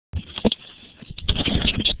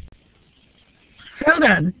So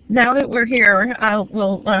then, now that we're here,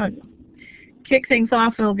 we'll kick things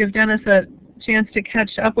off. We'll give Dennis a chance to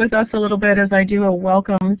catch up with us a little bit as I do a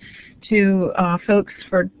welcome to folks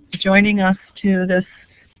for joining us to this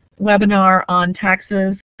webinar on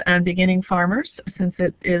taxes and beginning farmers, since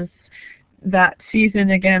it is that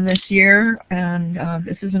season again this year, and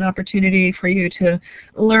this is an opportunity for you to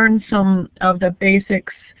learn some of the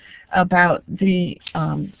basics about the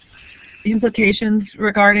implications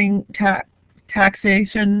regarding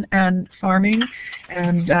taxation and farming.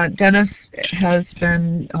 And Dennis has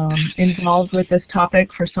been involved with this topic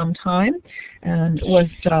for some time and was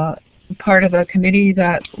part of a committee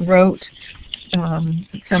that wrote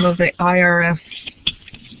some of the IRS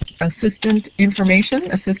assistance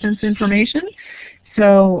information.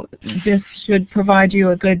 So this should provide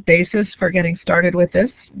you a good basis for getting started with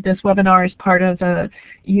this. This webinar is part of the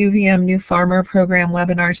UVM New Farmer Program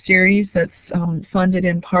webinar series that's funded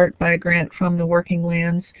in part by a grant from the Working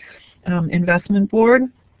Lands Investment Board.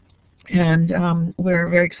 And we're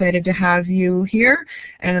very excited to have you here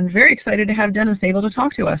and very excited to have Dennis able to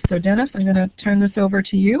talk to us. So Dennis, I'm going to turn this over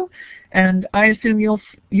to you, and I assume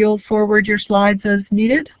you'll forward your slides as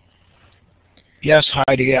needed? Yes,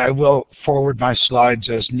 Heidi, I will forward my slides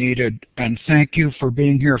as needed. And thank you for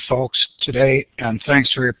being here, folks, today, and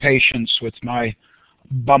thanks for your patience with my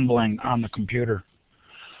bumbling on the computer.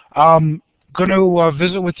 I'm going to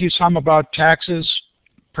visit with you some about taxes,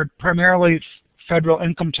 primarily federal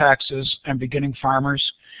income taxes and beginning farmers.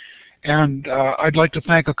 And I'd like to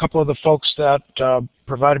thank a couple of the folks that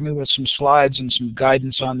provided me with some slides and some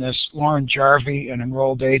guidance on this. Lauren Jarvie, an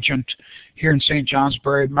enrolled agent here in St.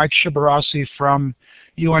 Johnsbury, Mike Shibarasi from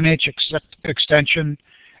UNH Extension,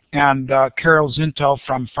 and Carol Zintel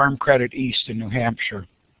from Farm Credit East in New Hampshire.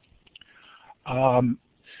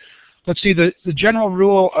 Let's see, the general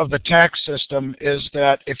rule of the tax system is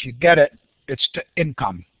that if you get it, it's to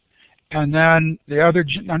income. And then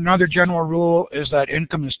another general rule is that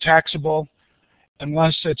income is taxable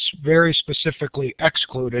unless it's very specifically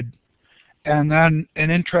excluded. And then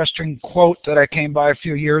an interesting quote that I came by a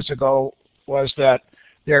few years ago was that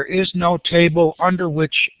there is no table under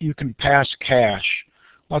which you can pass cash.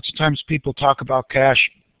 Lots of times people talk about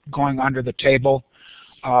cash going under the table.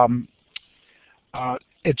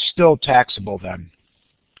 It's still taxable then.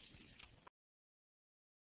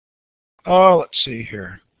 Oh, let's see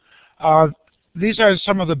here. These are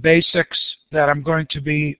some of the basics that I'm going to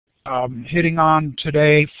be hitting on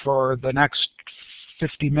today for the next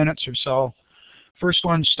 50 minutes or so. First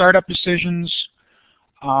one, startup decisions.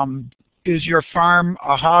 Is your farm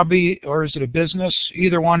a hobby or is it a business?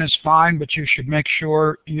 Either one is fine, but you should make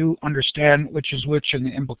sure you understand which is which and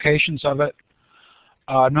the implications of it.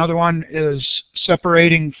 Another one is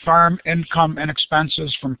separating farm income and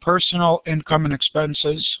expenses from personal income and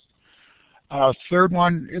expenses. Third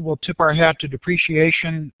one, it will tip our hat to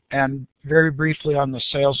depreciation and very briefly on the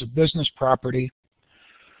sales of business property.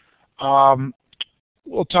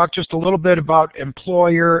 We'll talk just a little bit about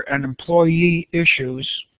employer and employee issues,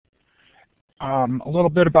 a little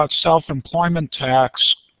bit about self-employment tax,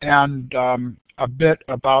 and a bit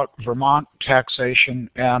about Vermont taxation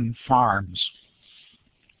and farms.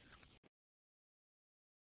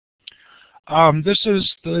 This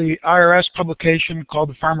is the IRS publication called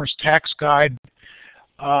the Farmer's Tax Guide.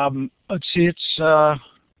 Let's see, it's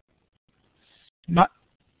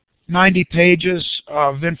 90 pages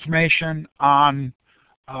of information on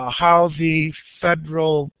how the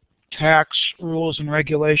federal tax rules and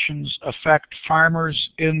regulations affect farmers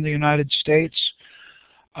in the United States.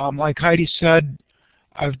 Like Heidi said,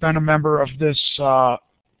 I've been a member of this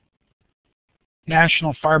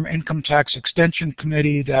National Farm Income Tax Extension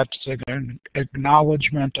Committee. That's an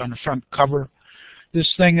acknowledgement on the front cover.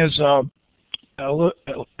 This thing is an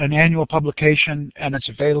annual publication, and it's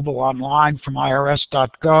available online from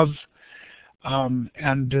irs.gov.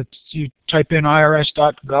 And you type in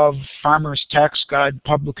irs.gov, Farmer's Tax Guide,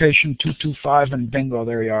 Publication 225, and bingo,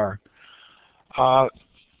 there you are.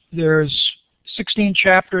 There's 16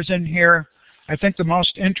 chapters in here. I think the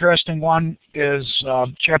most interesting one is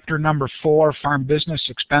chapter number 4, Farm Business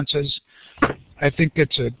Expenses. I think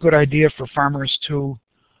it's a good idea for farmers to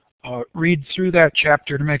read through that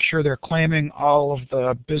chapter to make sure they're claiming all of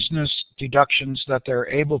the business deductions that they're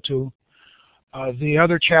able to. The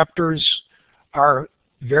other chapters are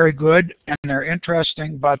very good and they're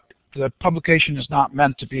interesting, but the publication is not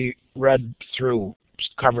meant to be read through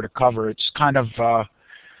cover to cover. It's kind of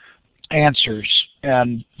answers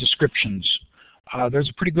and descriptions. There's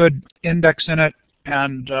a pretty good index in it,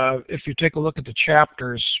 and if you take a look at the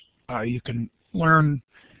chapters, you can learn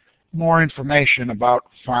more information about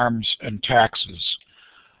farms and taxes.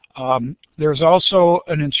 There's also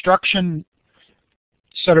an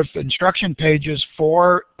set of instruction pages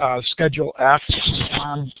for Schedule F,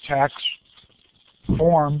 farm tax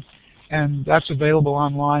form, and that's available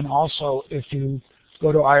online also if you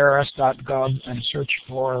go to irs.gov and search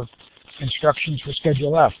for instructions for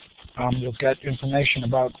Schedule F. You'll get information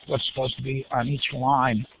about what's supposed to be on each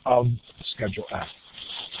line of Schedule F.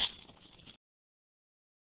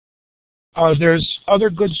 There's other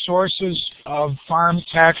good sources of farm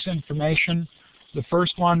tax information. The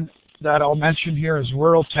first one that I'll mention here is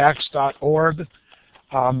ruraltax.org.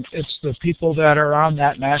 It's the people that are on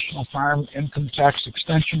that National Farm Income Tax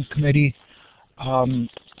Extension Committee.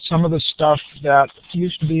 Some of the stuff that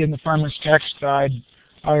used to be in the Farmer's Tax Guide,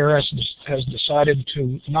 IRS has decided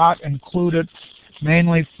to not include it,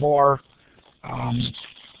 mainly for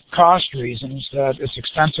cost reasons, that it's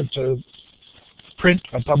expensive to print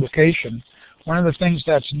a publication. One of the things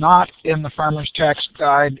that's not in the Farmer's Tax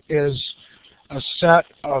Guide is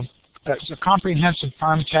it's a comprehensive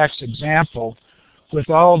farm tax example with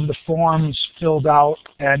all of the forms filled out,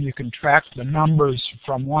 and you can track the numbers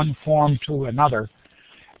from one form to another.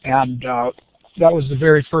 And that was the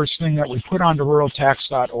very first thing that we put onto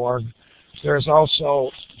ruraltax.org. There's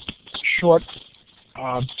also short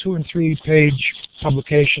 2- and 3-page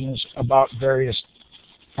publications about various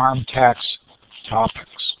farm tax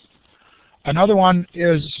topics. Another one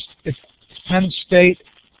is if Penn State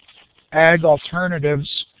Ag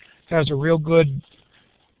Alternatives has a real good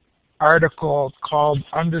article called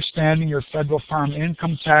Understanding Your Federal Farm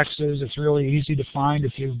Income Taxes. It's really easy to find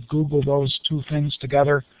if you Google those two things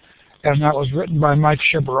together. And that was written by Mike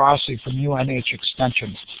Shibarasi from UNH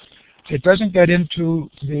Extension. It doesn't get into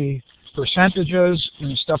the percentages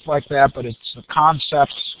and stuff like that, but it's the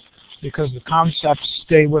concepts, because the concepts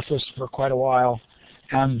stay with us for quite a while,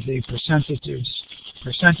 and the percentages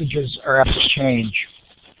are apt to change.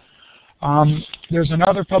 There's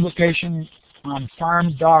another publication on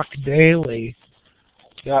Farm Doc Daily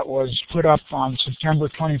that was put up on September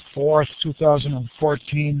 24th,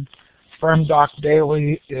 2014. Farm Doc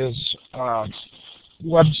Daily is a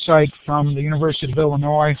website from the University of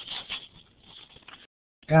Illinois.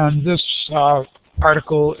 And this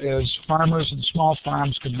article is Farmers and Small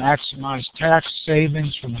Farms Can Maximize Tax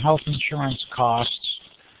Savings from Health Insurance Costs.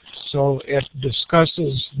 So it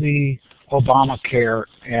discusses the Obamacare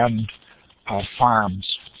and farms.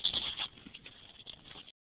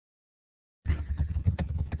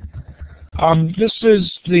 This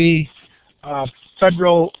is the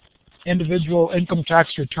Federal Individual Income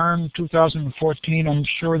Tax Return 2014. I'm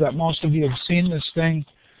sure that most of you have seen this thing.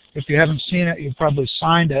 If you haven't seen it, you've probably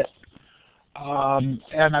signed it.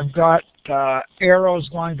 And I've got arrows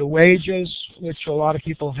going to wages, which a lot of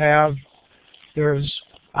people have. There's,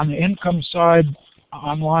 on the income side,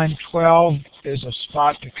 on line 12 is a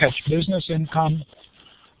spot to catch business income.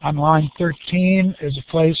 On line 13 is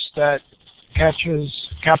a place that catches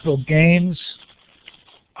capital gains,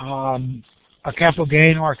 a capital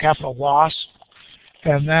gain or a capital loss.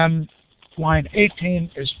 And then line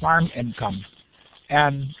 18 is farm income.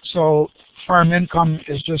 And so farm income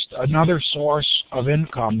is just another source of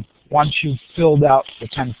income once you've filled out the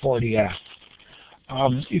 1040-F.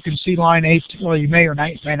 You can see line 18, well, you may or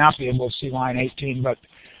may not be able to see line 18, but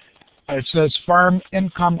it says farm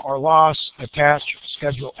income or loss, attach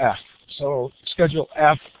Schedule F. So Schedule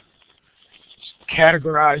F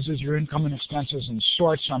categorizes your income and expenses and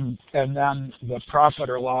sorts them, and then the profit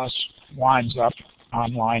or loss winds up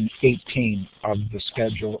on line 18 of the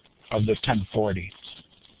schedule of the 1040.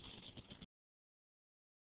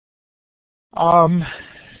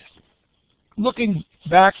 Looking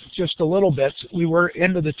back just a little bit, we were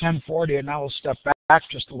into the 1040, and now we'll step back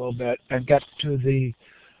just a little bit and get to the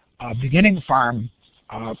beginning farm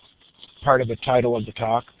part of the title of the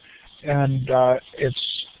talk. And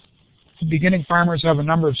it's beginning farmers have a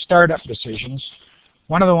number of startup decisions.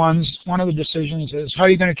 One of the decisions is how are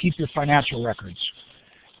you going to keep your financial records?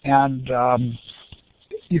 And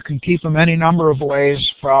you can keep them any number of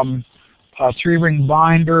ways, from a 3-ring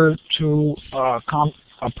binder to a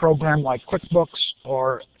program like QuickBooks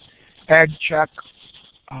or AgCheck.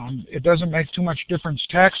 It doesn't make too much difference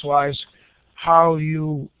tax-wise how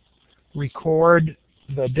you record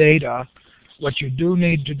the data. What you do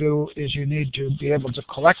need to do is you need to be able to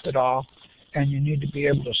collect it all, and you need to be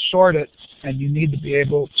able to sort it, and you need to be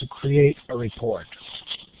able to create a report.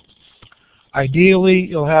 Ideally,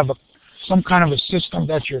 you'll have some kind of a system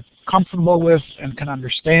that you're comfortable with and can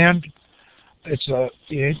understand.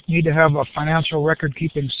 You need to have a financial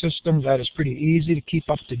record-keeping system that is pretty easy to keep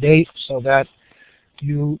up to date, so that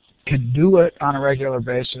you can do it on a regular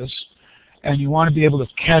basis, and you want to be able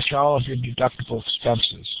to catch all of your deductible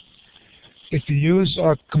expenses. If you use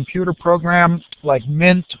a computer program like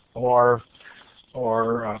Mint or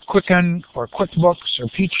Quicken or QuickBooks or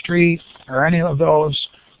Peachtree or any of those,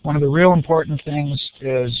 one of the real important things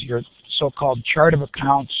is your so-called chart of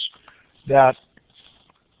accounts that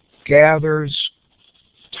gathers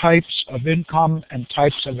types of income and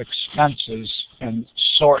types of expenses and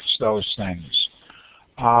sorts those things.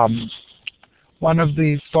 One of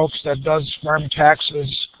the folks that does farm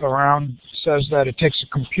taxes around says that it takes a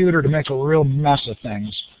computer to make a real mess of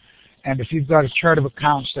things. And if you've got a chart of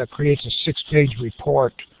accounts that creates a 6-page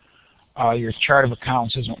report, your chart of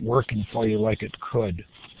accounts isn't working for you like it could.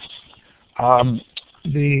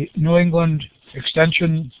 The New England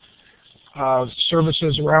Extension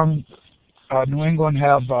services around New England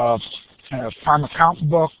have a farm account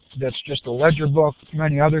book that's just a ledger book.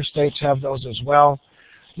 Many other states have those as well.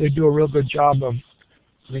 They do a real good job of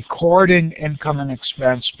recording income and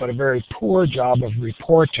expense, but a very poor job of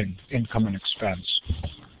reporting income and expense.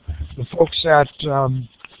 The folks at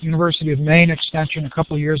University of Maine Extension a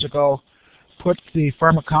couple of years ago put the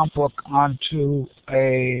farm account book onto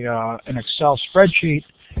an Excel spreadsheet,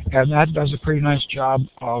 and that does a pretty nice job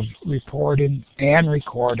of reporting and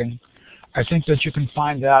recording. I think that you can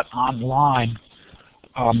find that online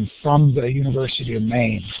from the University of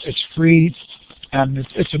Maine. It's free, and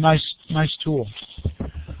it's a nice tool.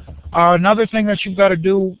 Another thing that you've got to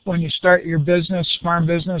do when you start your business, farm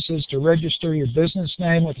business, is to register your business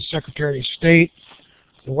name with the Secretary of State.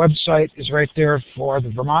 The website is right there for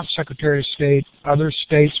the Vermont Secretary of State. Other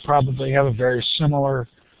states probably have a very similar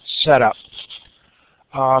setup.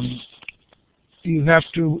 You have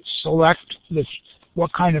to select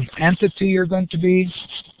what kind of entity you're going to be.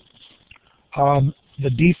 The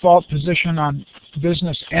default position on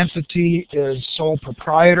business entity is sole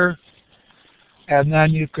proprietor. And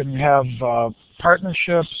then you can have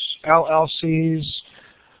partnerships, LLCs,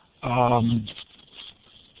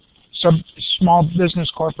 small business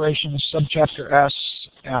corporations, subchapter S,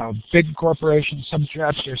 big corporations,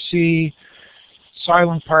 subchapter C,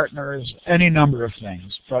 silent partners, any number of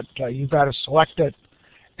things. But you've got to select it,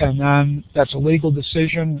 and then that's a legal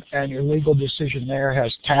decision, and your legal decision there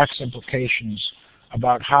has tax implications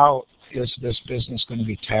about how is this business going to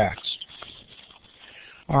be taxed.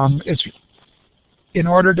 In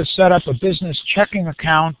order to set up a business checking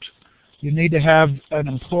account, you need to have an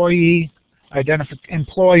employer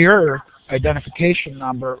identification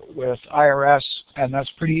number with IRS, and that's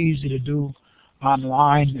pretty easy to do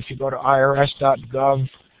online. If you go to irs.gov,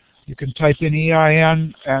 you can type in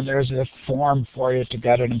EIN, and there's a form for you to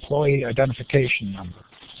get an employee identification number.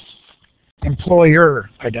 Employer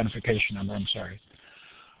identification number, I'm sorry.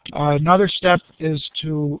 Another step is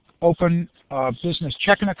to open a business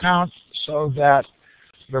checking account so that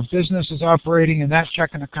your business is operating in that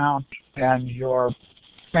checking account and your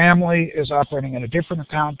family is operating in a different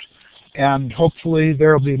account, and hopefully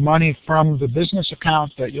there will be money from the business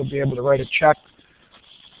account that you'll be able to write a check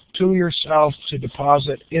to yourself to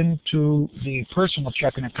deposit into the personal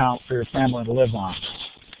checking account for your family to live on.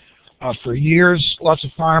 For years, lots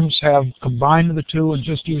of farms have combined the two and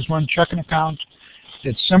just use one checking account.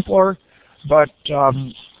 It's simpler, but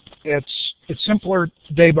it's simpler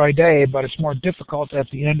day by day, but it's more difficult at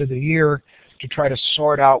the end of the year to try to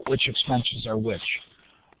sort out which expenses are which.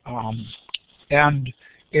 And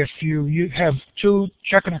if you have two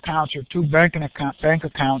checking accounts or two bank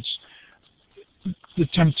accounts, the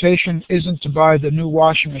temptation isn't to buy the new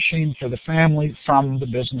washing machine for the family from the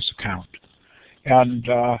business account. And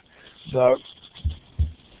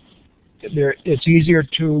it's easier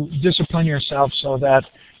to discipline yourself so that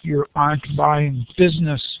you aren't buying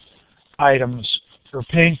business items or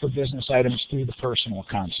paying for business items through the personal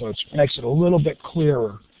account. So it makes it a little bit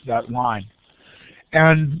clearer, that line.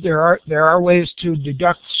 And there are ways to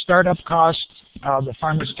deduct startup costs. The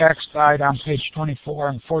Farmer's Tax Guide on page 24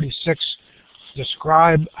 and 46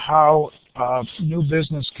 describe how new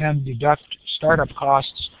business can deduct startup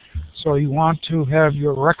costs. So you want to have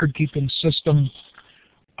your record-keeping system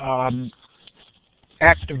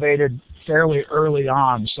activated fairly early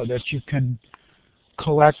on so that you can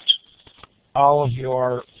collect all of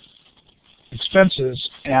your expenses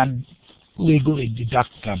and legally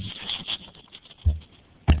deduct them.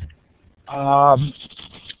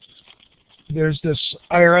 There's this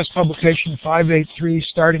IRS publication 583,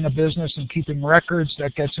 Starting a Business and Keeping Records,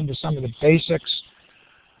 that gets into some of the basics.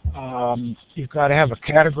 You've got to have a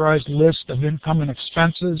categorized list of income and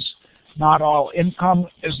expenses. Not all income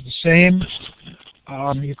is the same.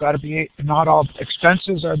 You've got to be, not all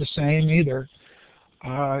expenses are the same either.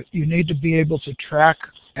 You need to be able to track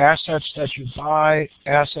assets that you buy,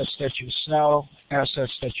 assets that you sell,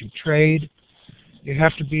 assets that you trade. You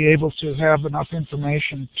have to be able to have enough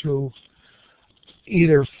information to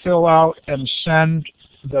either fill out and send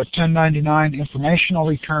the 1099 informational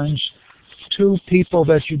returns to people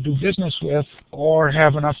that you do business with, or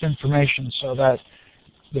have enough information so that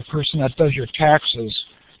the person that does your taxes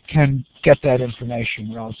can get that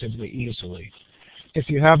information relatively easily. If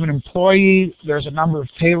you have an employee, there's a number of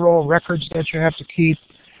payroll records that you have to keep,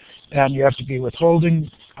 and you have to be withholding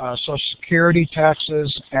Social Security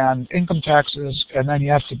taxes and income taxes, and then you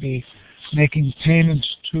have to be making payments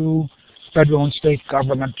to federal and state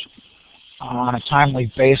government on a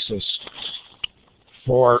timely basis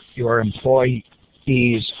for your employees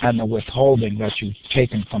and the withholding that you've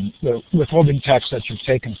taken from the withholding tax that you've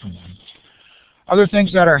taken from them. Other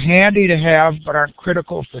things that are handy to have but aren't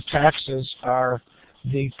critical for taxes are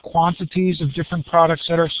the quantities of different products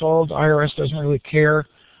that are sold. The IRS doesn't really care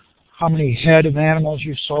how many head of animals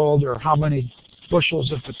you sold, or how many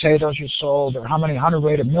bushels of potatoes you sold, or how many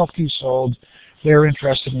hundredweight of milk you sold. They're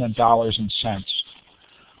interested in the dollars and cents.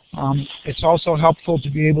 It's also helpful to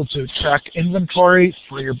be able to track inventory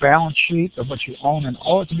for your balance sheet of what you own and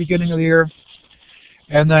owe at the beginning of the year.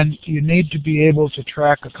 And then you need to be able to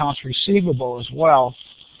track accounts receivable as well.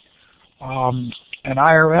 And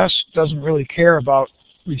IRS doesn't really care about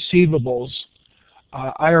receivables.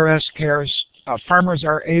 IRS cares. Farmers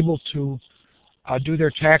are able to do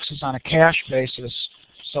their taxes on a cash basis,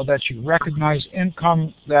 so that you recognize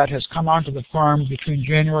income that has come onto the farm between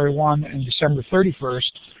January 1 and December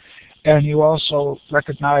 31st, and you also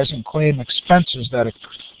recognize and claim expenses that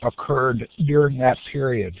occurred during that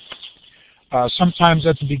period. Sometimes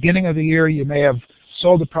at the beginning of the year you may have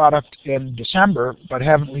sold the product in December but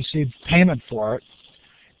haven't received payment for it,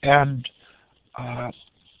 and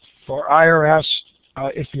for IRS,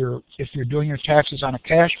 if you're doing your taxes on a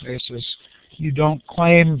cash basis, you don't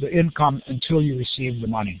claim the income until you receive the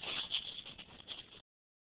money.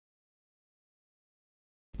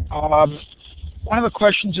 One of the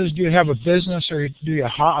questions is, do you have a business, or do you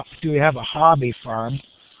have a hobby farm?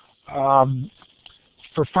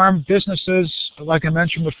 For farm businesses, like I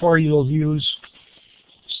mentioned before, you'll use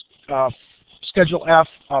Schedule F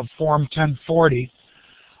of Form 1040.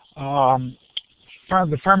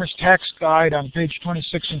 The Farmer's Tax Guide on page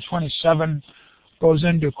 26 and 27 goes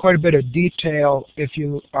into quite a bit of detail if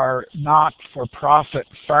you are not for-profit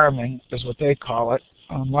farming, is what they call it.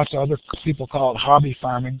 Lots of other people call it hobby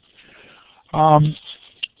farming.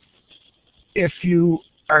 If you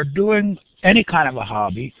are doing any kind of a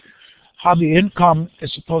hobby income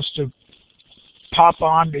is supposed to pop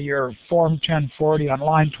onto your Form 1040 on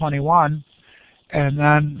line 21, and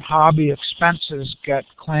then hobby expenses get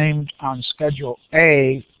claimed on Schedule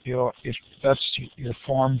A, if that's your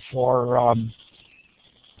form for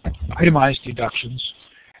itemized deductions,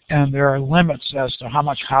 and there are limits as to how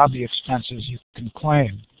much hobby expenses you can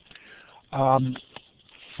claim.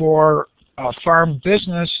 For a farm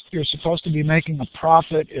business, you're supposed to be making a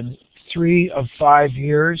profit in 3 of 5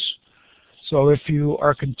 years. So if you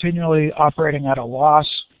are continually operating at a loss,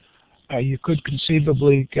 you could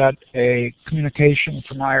conceivably get a communication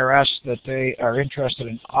from IRS that they are interested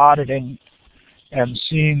in auditing and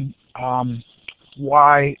seeing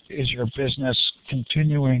why is your business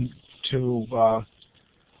continuing to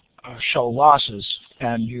show losses,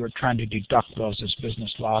 and you're trying to deduct those as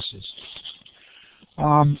business losses.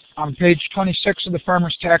 On page 26 of the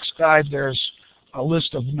Farmer's Tax Guide, there's a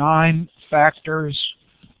list of 9 factors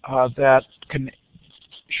that can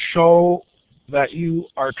show that you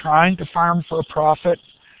are trying to farm for a profit.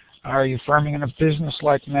 Are you farming in a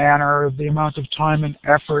business-like manner? The amount of time and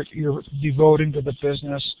effort you're devoting to the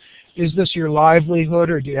business. Is this your livelihood,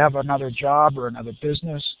 or do you have another job or another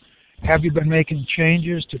business? Have you been making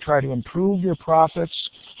changes to try to improve your profits?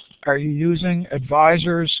 Are you using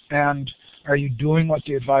advisors, and are you doing what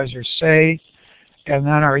the advisors say? And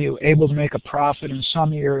then are you able to make a profit in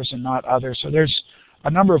some years and not others? So there's a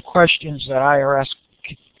number of questions that IRS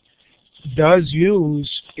does use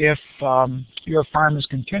if your farm is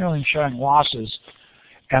continually showing losses,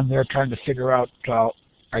 and they're trying to figure out,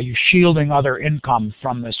 are you shielding other income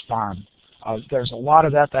from this farm? There's a lot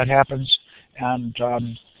of that happens, and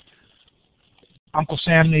Uncle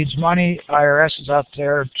Sam needs money. IRS is out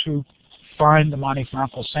there to find the money for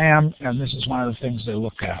Uncle Sam, and this is one of the things they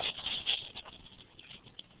look at.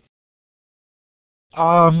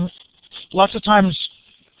 Lots of times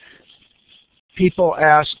people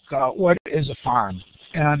ask, what is a farm?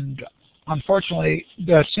 And unfortunately,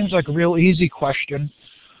 that seems like a real easy question,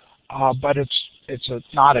 but it's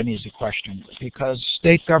not an easy question, because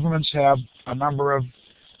state governments have a number of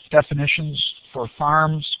definitions for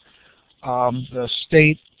farms. The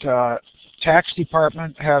state tax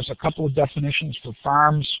department has a couple of definitions for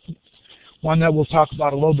farms. One that we'll talk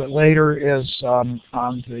about a little bit later is on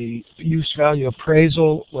the use value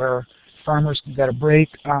appraisal, where farmers can get a break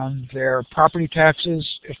on their property taxes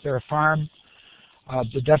if they're a farm.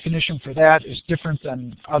 The definition for that is different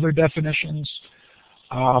than other definitions.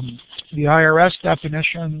 The IRS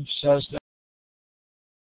definition says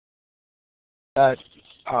that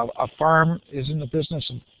a farm is in the business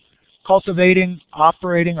of cultivating,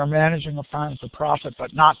 operating, or managing a farm for profit,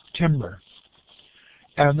 but not timber.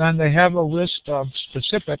 And then they have a list of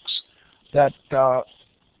specifics that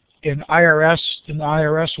in the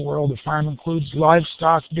IRS world, a farm includes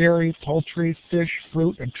livestock, dairy, poultry, fish,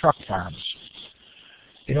 fruit, and truck farms.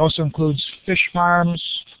 It also includes fish farms,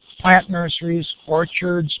 plant nurseries,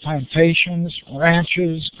 orchards, plantations,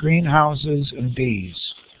 ranches, greenhouses, and bees.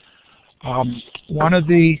 One of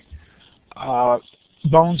the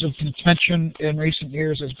bones of contention in recent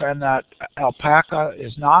years has been that alpaca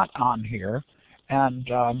is not on here, and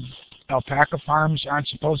alpaca farms aren't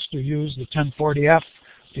supposed to use the 1040F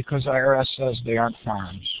because IRS says they aren't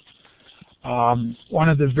farms. One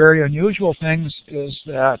of the very unusual things is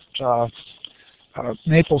that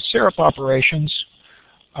maple syrup operations,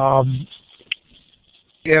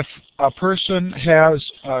 if a person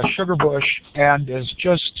has a sugar bush and is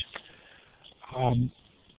just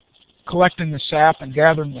collecting the sap and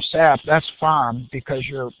gathering the sap, that's farm because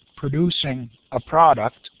you're producing a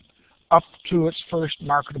product up to its first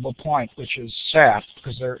marketable point, which is sap,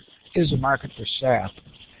 because there is a market for sap.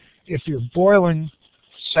 If you're boiling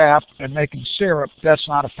sap and making syrup, that's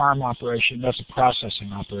not a farm operation, that's a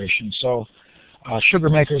processing operation. So sugar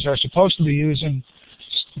makers are supposed to be using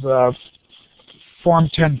the Form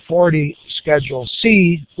 1040 Schedule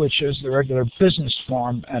C, which is the regular business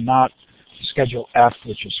form, and not Schedule F,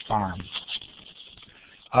 which is farm.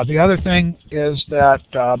 The other thing is that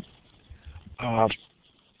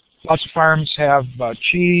lots of farms have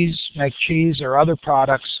cheese, make cheese or other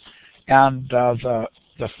products, and the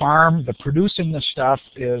farm, the producing the stuff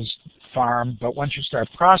is farm, but once you start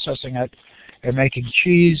processing it and making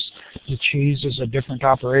cheese, the cheese is a different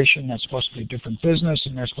operation, that's supposed to be a different business,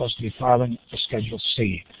 and they're supposed to be filing a Schedule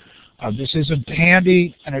C. This isn't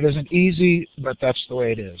handy and it isn't easy, but that's the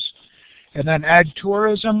way it is. And then ag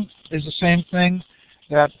tourism is the same thing,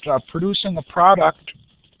 that producing a product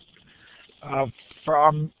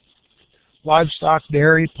from livestock,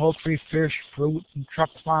 dairy, poultry, fish, fruit, and truck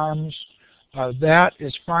farms, that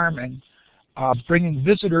is farming. Bringing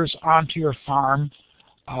visitors onto your farm,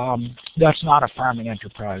 that's not a farming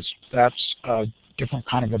enterprise. That's a different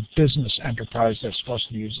kind of a business enterprise that's supposed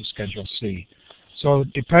to use the Schedule C. So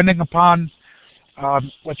depending upon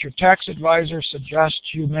what your tax advisor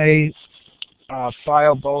suggests, you may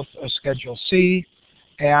file both a Schedule C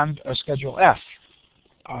and a Schedule F,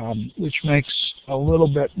 which makes a little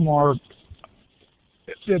bit more,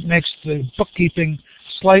 it makes the bookkeeping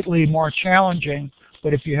slightly more challenging,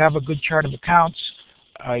 but if you have a good chart of accounts,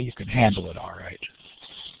 you can handle it all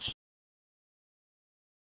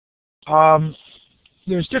right.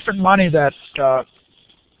 There's different money that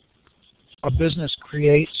a business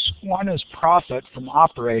creates. One is profit from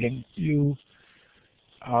operating. You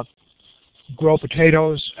grow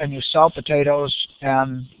potatoes and you sell potatoes,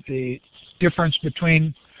 and the difference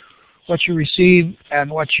between what you receive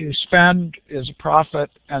and what you spend is a profit,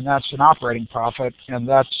 and that's an operating profit, and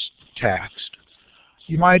that's taxed.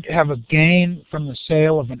 You might have a gain from the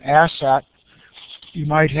sale of an asset. You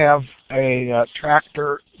might have a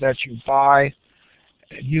tractor that you buy,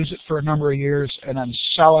 use it for a number of years, and then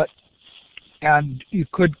sell it, and you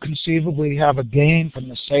could conceivably have a gain from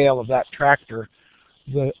the sale of that tractor.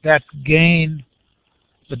 That gain,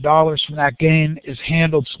 the dollars from that gain, is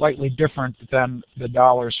handled slightly different than the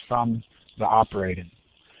dollars from the operating.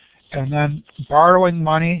 And then borrowing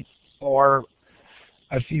money, or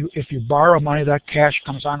if you borrow money, that cash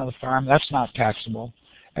comes onto the farm, that's not taxable.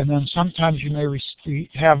 And then sometimes you may receive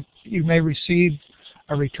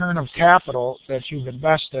a return of capital that you've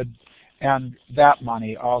invested, and that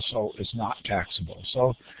money also is not taxable.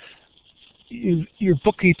 So your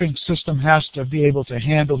bookkeeping system has to be able to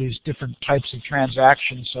handle these different types of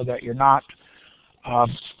transactions so that you're not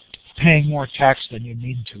paying more tax than you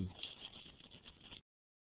need to.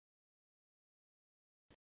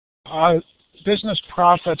 Business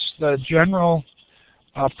profits, the general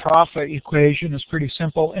profit equation is pretty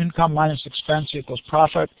simple. Income minus expense equals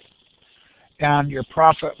profit. And your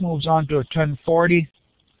profit moves on to a 1040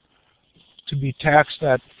 to be taxed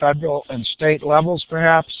at federal and state levels,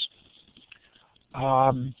 perhaps.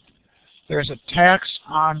 There's a tax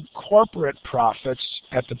on corporate profits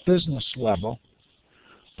at the business level,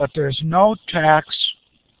 but there's no tax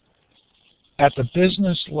at the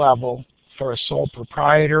business level for a sole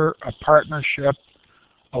proprietor, a partnership,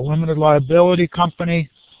 a limited liability company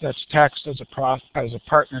that's taxed as a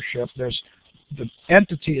partnership. The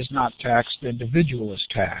entity is not taxed, the individual is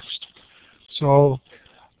taxed. So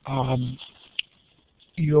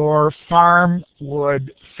your farm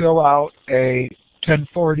would fill out a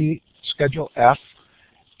 1040 Schedule F,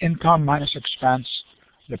 income minus expense.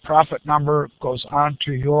 The profit number goes on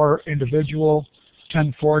to your individual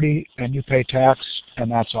 1040 and you pay tax, and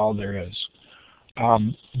that's all there is.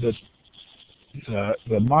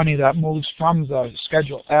 The money that moves from the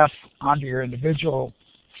Schedule F onto your individual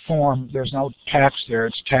form, there's no tax there.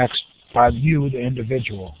 It's taxed by you, the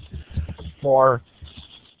individual. For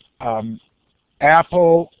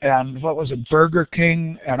Apple and what was it, Burger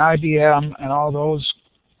King and IBM and all those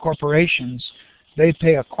corporations, they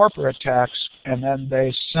pay a corporate tax and then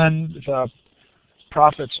they send the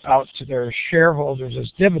profits out to their shareholders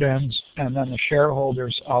as dividends, and then the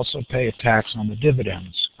shareholders also pay a tax on the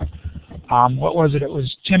dividends. What was it? It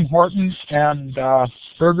was Tim Horton and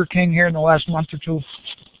Burger King here in the last month or two,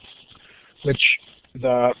 which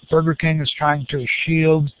the Burger King is trying to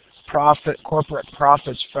shield corporate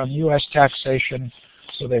profits from U.S. taxation.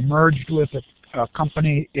 So they merged with a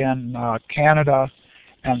company in Canada,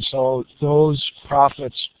 and so those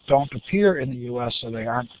profits don't appear in the U.S., so they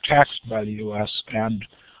aren't taxed by the U.S., and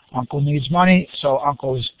Uncle needs money, so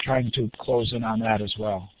Uncle is trying to close in on that as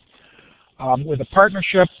well. With a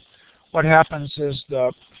partnership, what happens is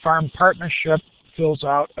the farm partnership fills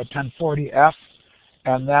out a 1040-F,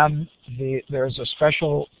 and then there's a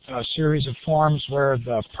special series of forms where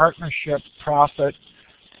the partnership profit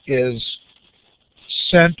is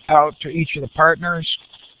sent out to each of the partners,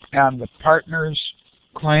 and the partners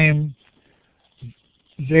claim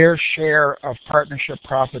their share of partnership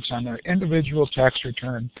profits on their individual tax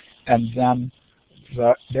return, and then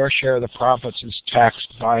their share of the profits is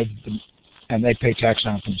taxed by them, and they pay tax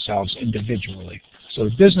on it themselves individually. So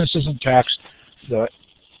the business isn't taxed, the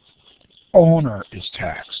owner is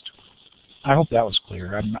taxed. I hope that was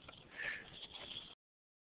clear.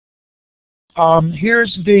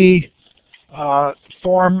 Here's the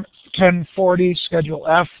Form 1040 Schedule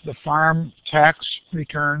F, the farm tax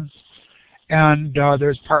return. And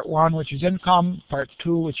there's Part 1, which is income, Part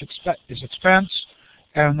 2, which is expense,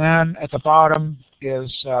 and then at the bottom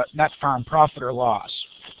is net farm profit or loss.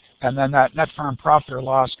 And then that net farm profit or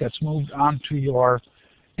loss gets moved onto your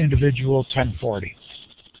individual 1040.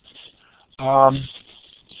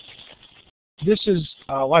 This is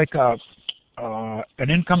like an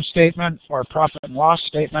income statement or a profit and loss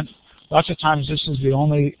statement. Lots of times this is the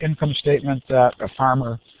only income statement that a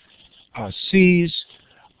farmer sees.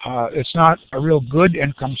 It's not a real good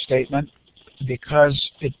income statement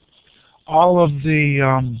because all of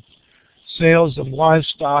the sales of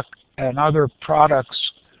livestock and other products,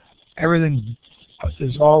 everything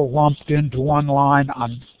is all lumped into one line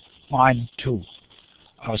on line 2.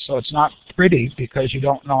 So it's not pretty because you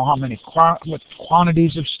don't know how many what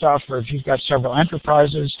quantities of stuff, or if you've got several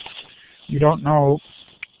enterprises, you don't know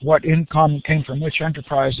what income came from which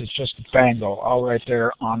enterprise. It's just bango, all right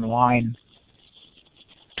there on line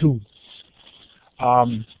 2.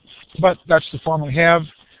 But that's the form we have.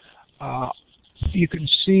 You can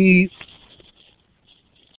see,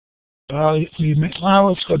 well,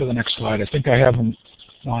 let's go to the next slide. I think I have them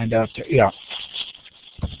lined up. Yeah.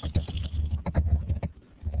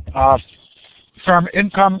 Farm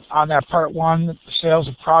income on that Part 1, sales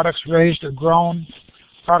of products raised or grown,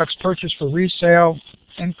 products purchased for resale,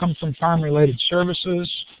 income from farm-related services,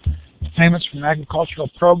 payments from agricultural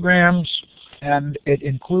programs, and it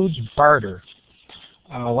includes barter.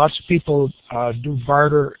 Lots of people do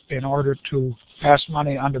barter in order to pass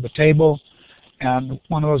money under the table, and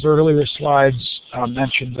one of those earlier slides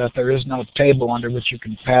mentioned that there is no table under which you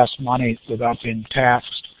can pass money without being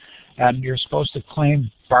taxed, and you're supposed to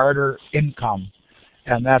claim barter income,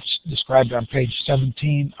 and that's described on page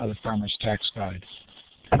 17 of the Farmer's Tax Guide.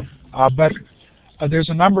 But there's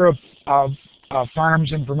a number of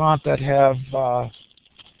farms in Vermont that have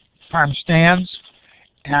farm stands,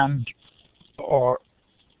 and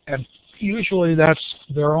usually that's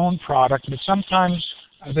their own product, but sometimes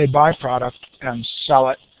they buy product and sell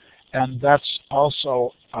it, and that's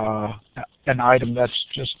also an item that's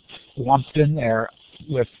just lumped in there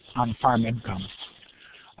on farm income.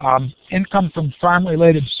 Income from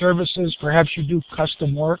farm-related services, perhaps you do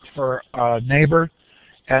custom work for a neighbor,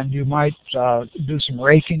 and you might do some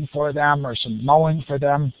raking for them or some mowing for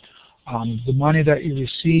them. The money that you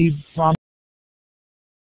receive from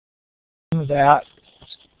that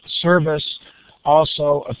service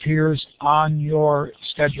also appears on your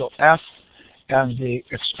Schedule F, and the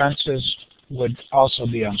expenses would also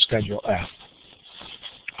be on Schedule F.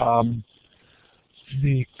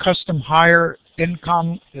 The custom hire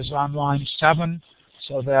income is on line 7,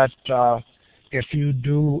 so that if you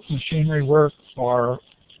do machinery work or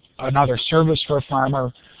another service for a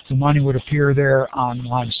farmer, the money would appear there on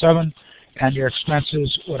line 7, and your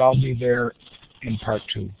expenses would all be there in Part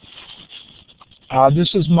 2.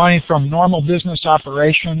 This is money from normal business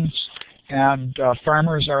operations, and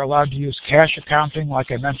farmers are allowed to use cash accounting,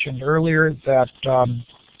 like I mentioned earlier, that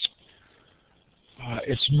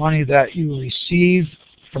it's money that you receive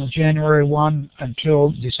from January 1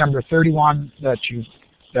 until December 31 that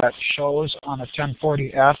shows on a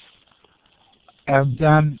 1040-F, and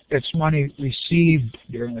then it's money received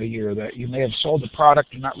during the year that you may have sold the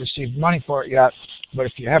product and not received money for it yet, but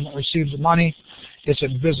if you haven't received the money, it's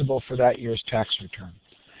invisible for that year's tax return.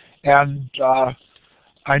 And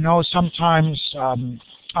I know sometimes on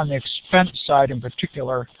the expense side in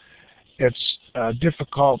particular, it's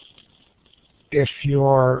difficult if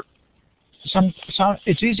you're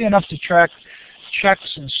it's easy enough to track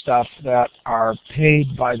checks and stuff that are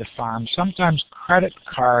paid by the farm. Sometimes credit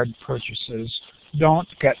card purchases don't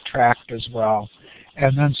get tracked as well.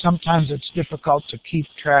 And then sometimes it's difficult to keep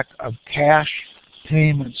track of cash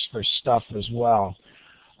payments for stuff as well.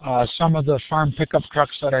 Some of the farm pickup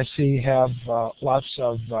trucks that I see have lots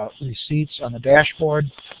of receipts on the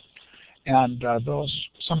dashboard, and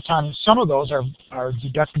some of those are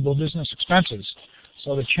deductible business expenses.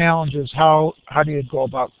 So the challenge is how do you go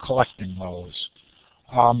about collecting those?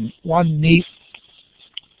 One neat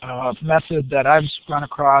method that I've run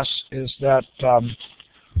across is that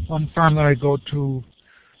one farm that I go to,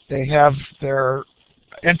 they have their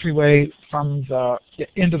entryway from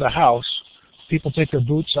into the house. People take their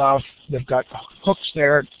boots off. They've got hooks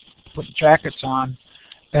there, put jackets on,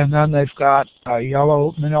 and then they've got a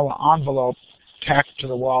yellow manila envelope tacked to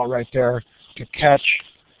the wall right there to catch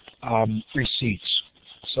receipts,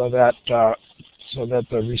 so that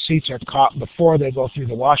the receipts are caught before they go through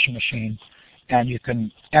the washing machine, and you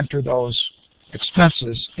can enter those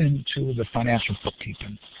expenses into the financial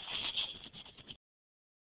bookkeeping.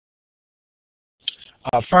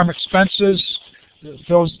 Farm expenses,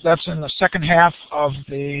 that's in the second half of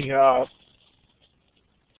the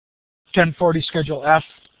 1040 Schedule F,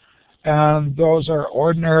 and those are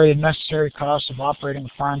ordinary and necessary costs of operating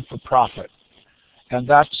a farm for profit. And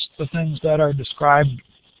that's the things that are described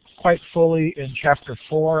quite fully in Chapter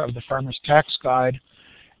 4 of the Farmer's Tax Guide.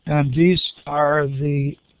 And these are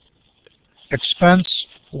the expense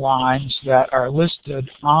lines that are listed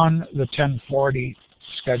on the 1040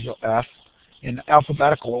 Schedule F in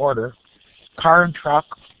alphabetical order. Car and truck,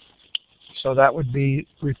 so that would be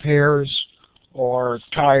repairs or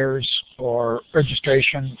tires or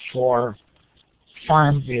registration for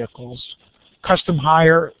farm vehicles. Custom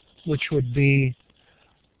hire, which would be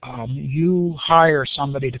you hire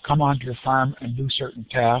somebody to come onto your farm and do certain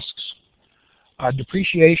tasks.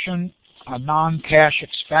 Depreciation, a non-cash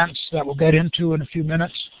expense that we'll get into in a few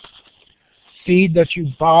minutes. Feed that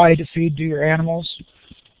you buy to feed to your animals.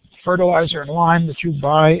 Fertilizer and lime that you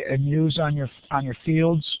buy and use on your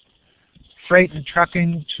fields. Freight and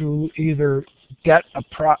trucking to either get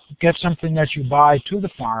something that you buy to the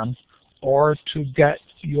farm or to get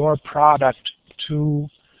your product to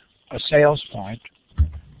a sales point.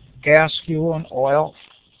 Gas, fuel, and oil.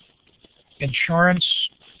 Insurance.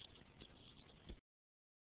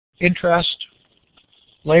 Interest.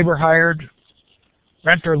 Labor hired.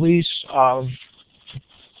 Rent or lease of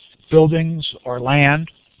buildings or land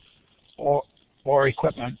or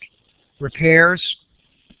equipment. Repairs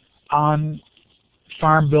on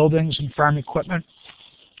farm buildings and farm equipment.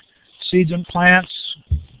 Seeds and plants.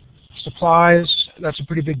 Supplies, that's a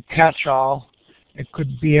pretty big catch-all. It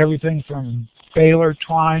could be everything from baler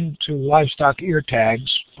twine to livestock ear tags,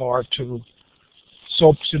 or to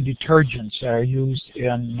soaps and detergents that are used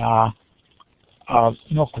in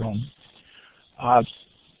milkroom.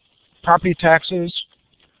 Property taxes,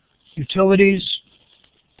 utilities,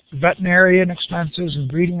 veterinarian expenses and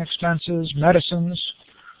breeding expenses, medicines,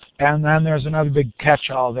 and then there's another big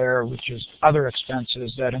catch-all there, which is other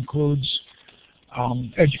expenses that includes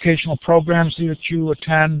educational programs that you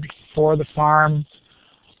attend for the farm.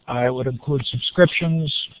 It would include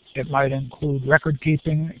subscriptions. It might include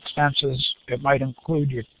record-keeping expenses. It might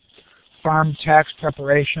include your farm tax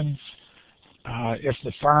preparation. If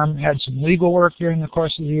the farm had some legal work during the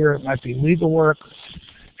course of the year, it might be legal work.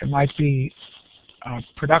 It might be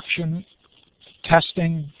production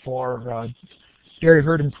testing for dairy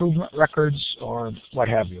herd improvement records or what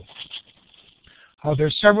have you.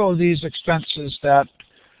 There's several of these expenses that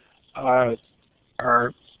are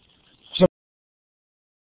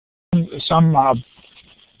some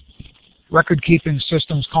record-keeping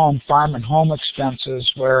systems call them farm and home expenses,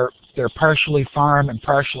 where they're partially farm and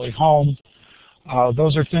partially home.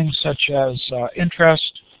 Those are things such as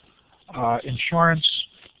interest, insurance,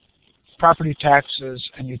 property taxes,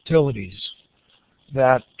 and utilities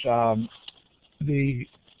that the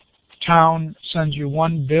town sends you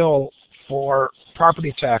one bill for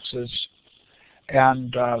property taxes,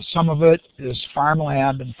 and some of it is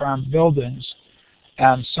farmland and farm buildings,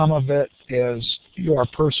 and some of it is your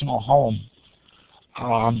personal home.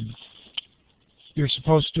 You're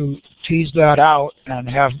supposed to tease that out and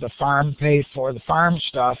have the farm pay for the farm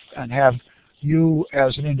stuff and have you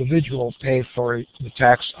as an individual pay for the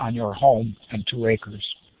tax on your home and 2 acres.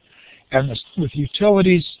 And with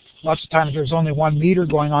utilities, lots of times there's only 1 meter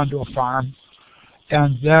going onto a farm,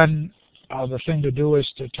 and then the thing to do is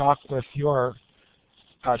to talk with your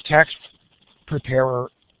tax preparer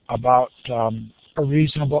about a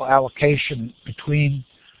reasonable allocation between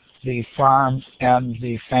the farm and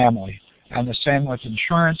the family. And the same with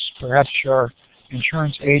insurance. Perhaps your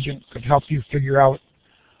insurance agent could help you figure out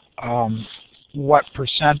what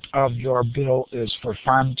percent of your bill is for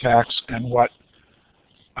farm tax and what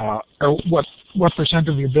percent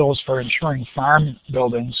of your bill is for insuring farm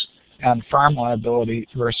buildings and farm liability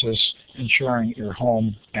versus insuring your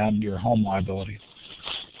home and your home liability.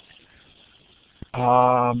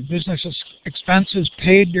 Business expenses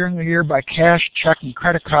paid during the year by cash, check, and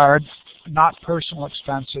credit card, not personal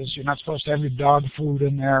expenses. You're not supposed to have your dog food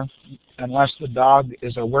in there unless the dog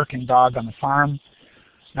is a working dog on the farm.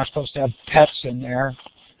 You're not supposed to have pets in there.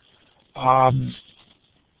 I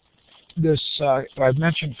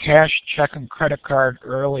mentioned cash, check, and credit card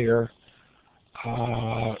earlier.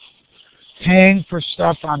 Paying for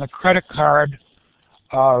stuff on a credit card,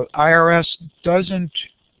 IRS doesn't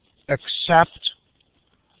accept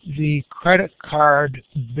the credit card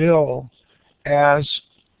bill as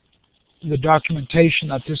the documentation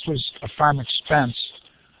that this was a farm expense.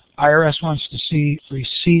 IRS wants to see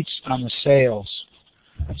receipts on the sales.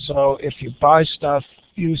 So if you buy stuff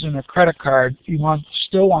using a credit card, you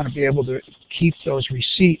still want to be able to keep those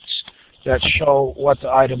receipts that show what the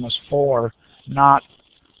item was for, not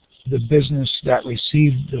the business that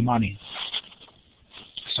received the money.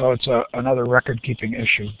 So it's another record-keeping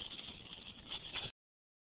issue.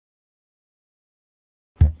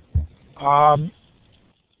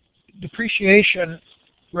 Depreciation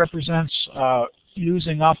represents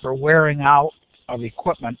using up or wearing out of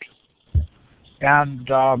equipment, and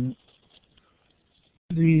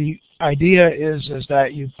the idea is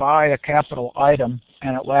that you buy a capital item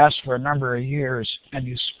and it lasts for a number of years, and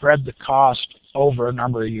you spread the cost over a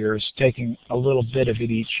number of years, taking a little bit of it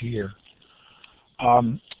each year.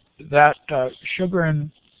 That sugar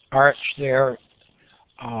and arch there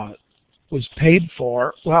was paid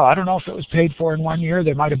for. Well, I don't know if it was paid for in 1 year.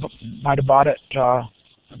 They might have bought it.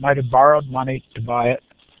 Might have borrowed money to buy it.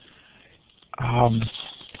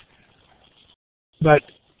 But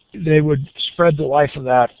they would spread the life of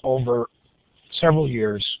that over several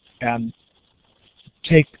years and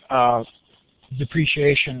take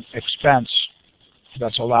depreciation expense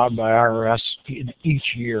that's allowed by IRS in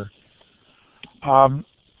each year.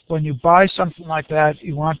 When you buy something like that,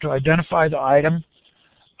 you want to identify the item.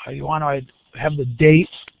 You want to have the date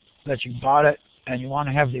that you bought it, and you want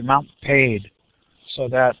to have the amount paid so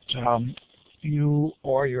that you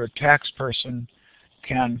or your tax person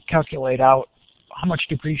can calculate out how much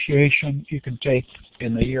depreciation you can take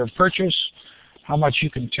in the year of purchase, how much you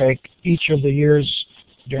can take each of the years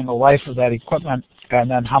during the life of that equipment, and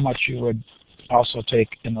then how much you would also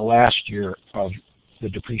take in the last year of the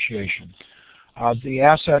depreciation. The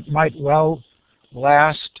asset might well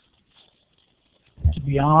last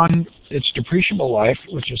beyond its depreciable life,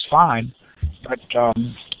 which is fine, but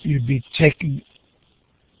you'd be taking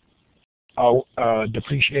a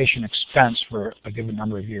depreciation expense for a given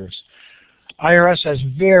number of years. IRS has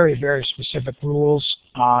very, very specific rules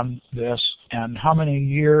on this and how many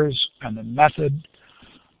years and the method.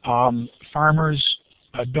 Farmers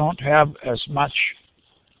don't have as much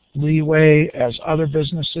leeway as other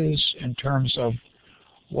businesses in terms of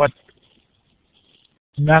what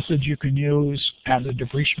method you can use, and the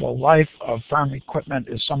depreciable life of farm equipment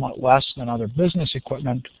is somewhat less than other business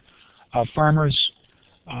equipment. Farmers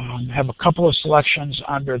have a couple of selections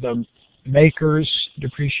under the maker's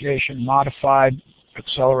depreciation modified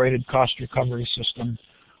accelerated cost recovery system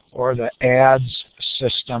or the ADS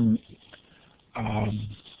system,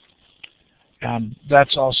 and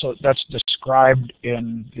that's described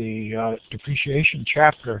in the depreciation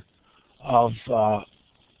chapter of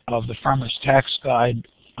the Farmer's Tax Guide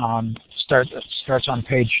starts on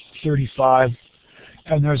page 35,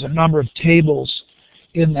 and there's a number of tables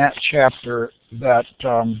in that chapter that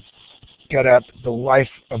get at the life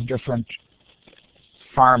of different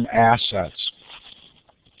farm assets.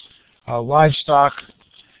 Livestock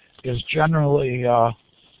is generally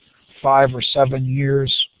 5 or 7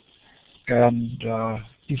 years, and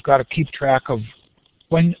you've got to keep track of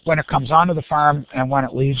when it comes onto the farm and when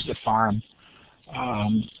it leaves the farm,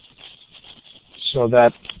 so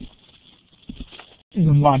that the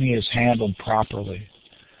money is handled properly.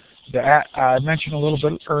 I mentioned a little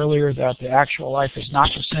bit earlier that the actual life is not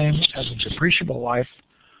the same as a depreciable life.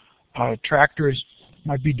 Tractors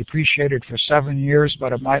might be depreciated for 7 years,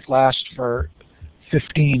 but it might last for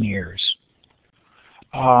 15 years.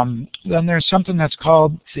 Then there's something that's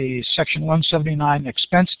called the Section 179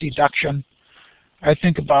 expense deduction. I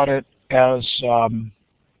think about it as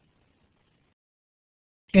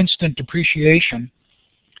instant depreciation,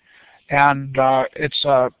 and it's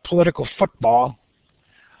a political football.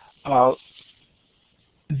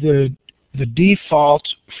 The default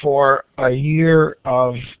for a year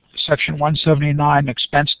of Section 179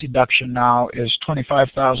 expense deduction now is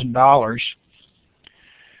 $25,000,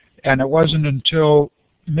 and it wasn't until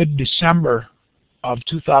mid-December of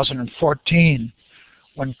 2014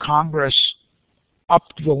 when Congress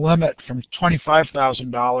upped the limit from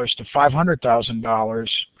 $25,000 to $500,000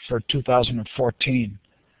 for 2014.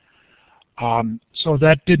 So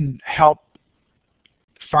that didn't help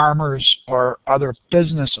farmers or other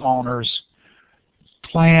business owners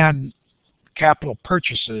plan capital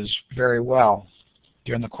purchases very well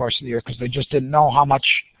during the course of the year, because they just didn't know how much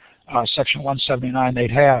Section 179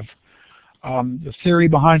 they'd have. The theory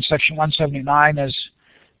behind Section 179 is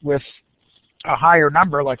with a higher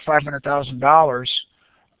number, like $500,000,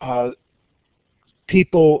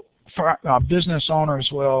 business owners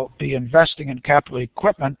will be investing in capital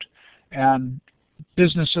equipment, and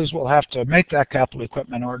businesses will have to make that capital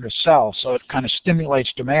equipment in order to sell. So it kind of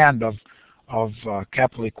stimulates demand of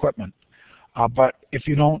capital equipment. But if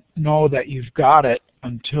you don't know that you've got it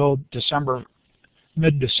until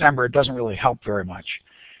mid-December, it doesn't really help very much.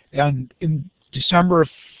 And in December of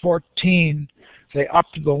 14, they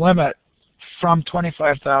upped the limit from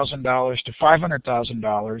 $25,000 to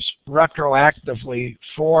 $500,000 retroactively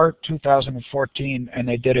for 2014, and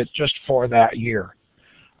they did it just for that year,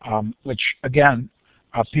 which again,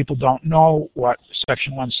 people don't know what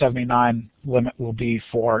Section 179 limit will be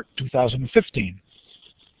for 2015.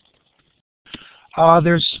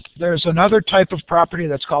 There's another type of property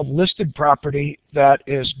that's called listed property that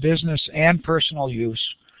is business and personal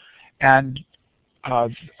use, and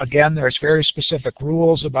again, there's very specific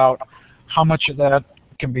rules about how much of that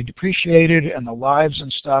can be depreciated and the lives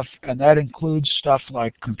and stuff, and that includes stuff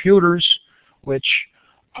like computers, which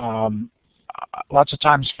lots of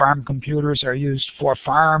times farm computers are used for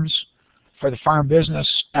farms, for the farm business,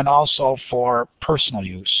 and also for personal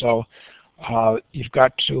use. So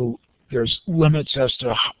there's limits as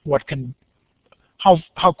to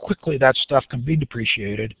how quickly that stuff can be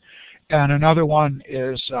depreciated. And another one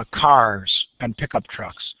is cars and pickup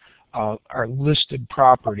trucks are listed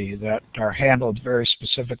property that are handled very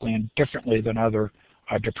specifically and differently than other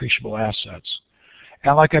depreciable assets.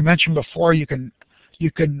 And like I mentioned before, you can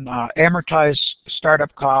amortize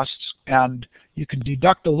startup costs, and you can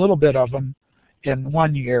deduct a little bit of them in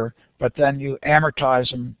 1 year, but then you amortize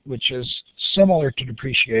them, which is similar to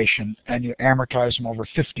depreciation, and you amortize them over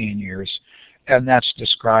 15 years, and that's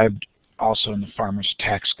described also in the Farmer's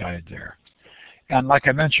Tax Guide there. And like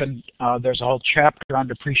I mentioned, there's a whole chapter on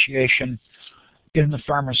depreciation in the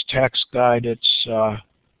Farmer's Tax Guide. It's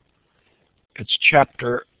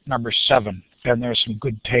chapter number 7, and there's some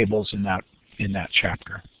good tables in that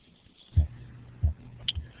chapter.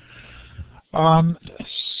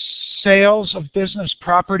 Sales of business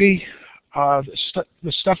property.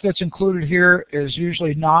 The stuff that's included here is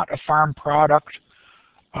usually not a farm product.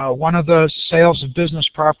 One of the sales of business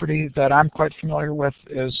property that I'm quite familiar with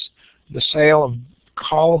is the sale of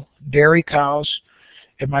dairy cows.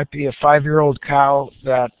 It might be a 5-year-old cow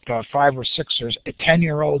that 5 or 6 or a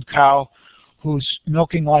 10-year-old cow whose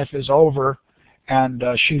milking life is over, and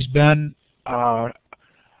she's been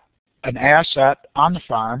an asset on the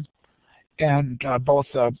farm, and both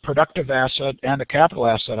a productive asset and a capital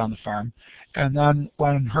asset on the farm. And then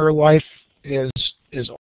when her life is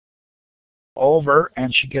over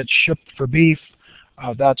and she gets shipped for beef,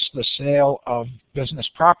 that's the sale of business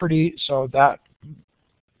property. So that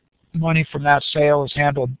money from that sale is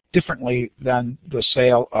handled differently than the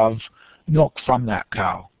sale of milk from that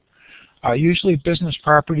cow. Usually business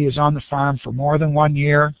property is on the farm for more than 1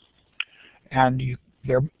 year. and you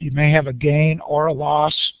may have a gain or a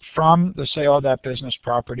loss from the sale of that business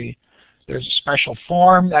property. There's a special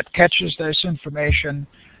form that catches this information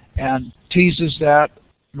and teases that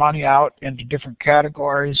money out into different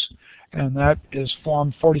categories, and that is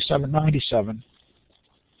Form 4797.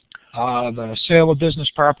 The sale of business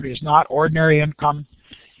property is not ordinary income.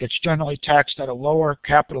 It's generally taxed at a lower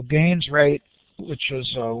capital gains rate, which is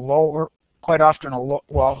a lower, quite often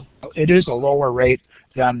it is a lower rate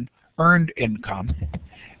than earned income.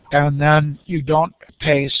 And then you don't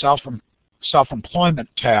pay self-employment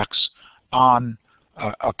tax on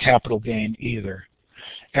a capital gain either.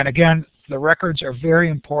 And again, the records are very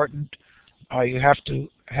important. You have to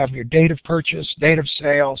have your date of purchase, date of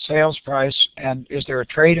sale, sales price, and is there a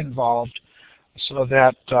trade involved, so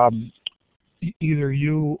that either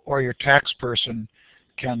you or your tax person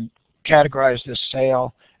can categorize this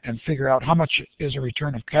sale and figure out how much is a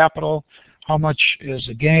return of capital, how much is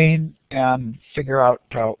a gain, and figure out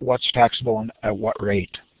what's taxable and at what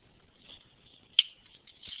rate.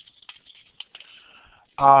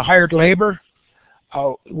 Hired labor,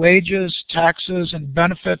 wages, taxes, and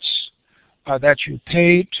benefits that you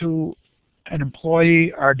pay to an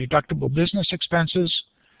employee are deductible business expenses.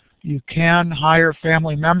 You can hire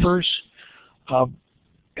family members,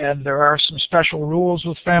 and there are some special rules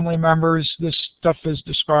with family members. This stuff is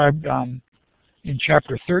described in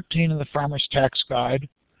Chapter 13 of the Farmer's Tax Guide.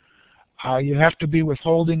 You have to be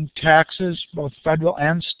withholding taxes, both federal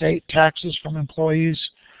and state taxes, from employees.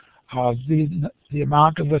 The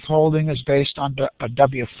amount of withholding is based on a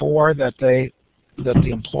W-4 that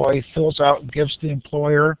the employee fills out and gives the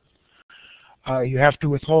employer. You have to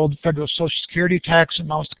withhold federal Social Security tax in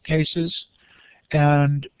most cases.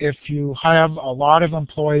 And if you have a lot of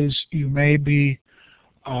employees, you may be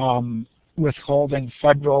withholding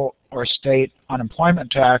federal or state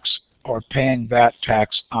unemployment tax or paying that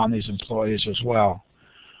tax on these employees as well.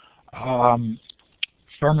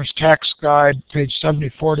 Farmer's Tax Guide, page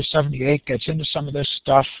 74 to 78, gets into some of this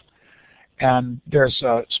stuff. And there's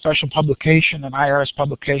a special publication, an IRS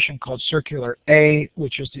publication called Circular A,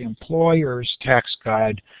 which is the employer's tax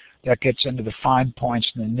guide that gets into the fine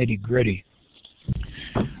points and the nitty-gritty.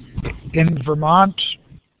 In Vermont,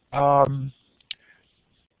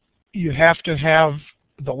 you have to have,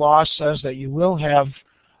 the law says that you will have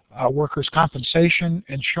workers' compensation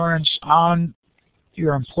insurance on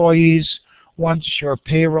your employees once your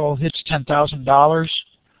payroll hits $10,000.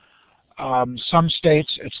 Some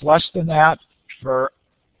states it's less than that. For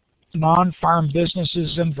non-farm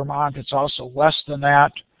businesses in Vermont, it's also less than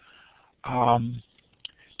that.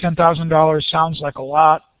 $10,000 sounds like a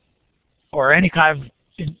lot, or any kind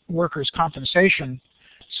of workers' compensation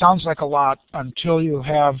sounds like a lot until you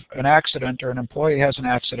have an accident or an employee has an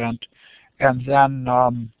accident, and then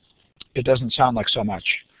it doesn't sound like so much.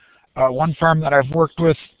 One firm that I've worked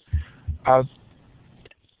with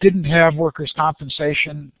didn't have workers'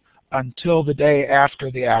 compensation until the day after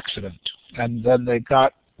the accident, and then they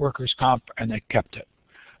got workers' comp and they kept it.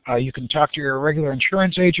 You can talk to your regular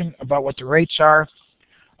insurance agent about what the rates are.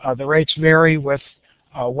 The rates vary with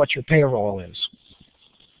what your payroll is.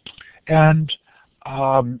 And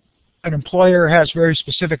an employer has very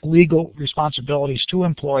specific legal responsibilities to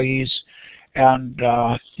employees, and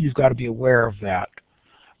you've got to be aware of that.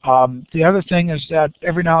 The other thing is that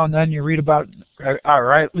every now and then you read about,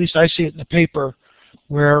 or at least I see it in the paper,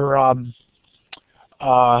 where an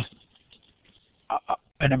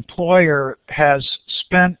employer has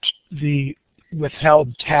spent the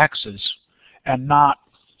withheld taxes and not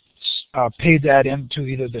paid that into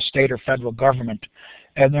either the state or federal government.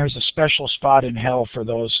 And there's a special spot in hell for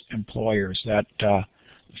those employers. That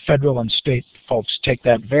federal and state folks take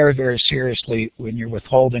that very, very seriously when you're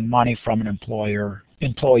withholding money from an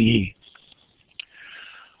employee.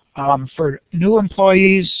 For new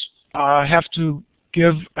employees, have to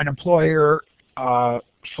give an employer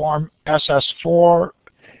Form SS4,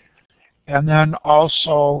 and then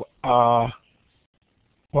also, well,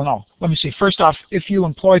 no, let me see. First off, if you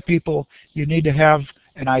employ people, you need to have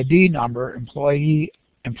an ID number, employer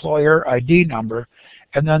ID number,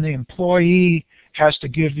 and then the employee has to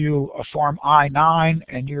give you a Form I-9,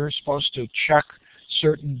 and you're supposed to check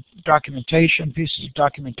certain documentation, pieces of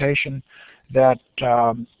documentation that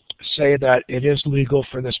say that it is legal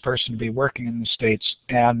for this person to be working in the States,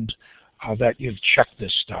 and that you've checked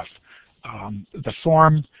this stuff. The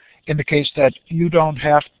form indicates that you don't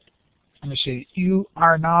have, let me see, you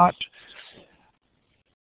are not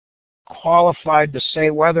qualified to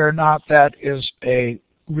say whether or not that is a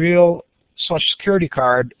real Social Security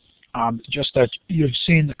card, just that you've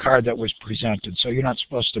seen the card that was presented. So you're not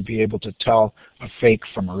supposed to be able to tell a fake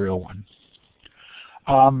from a real one.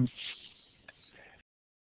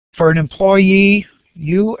 For an employee,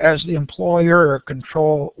 you as the employer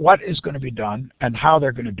control what is going to be done and how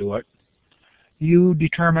they're going to do it. You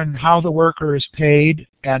determine how the worker is paid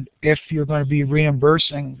and if you're going to be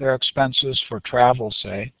reimbursing their expenses for travel,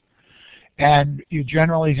 say. And you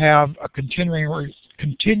generally have a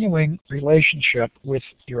continuing relationship with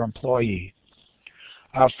your employee.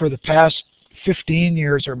 For the past 15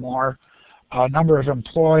 years or more, a number of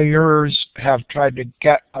employers have tried to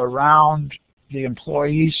get around the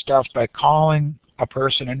employee stuff by calling a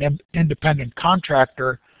person an independent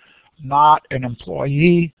contractor, not an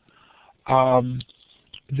employee.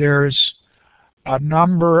 There's a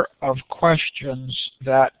number of questions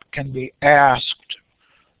that can be asked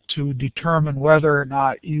to determine whether or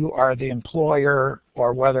not you are the employer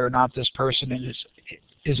or whether or not this person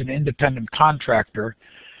is an independent contractor.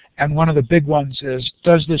 And one of the big ones is,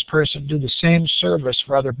 does this person do the same service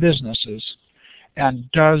for other businesses?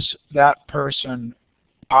 And does that person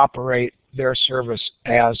operate their service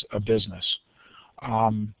as a business?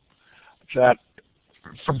 That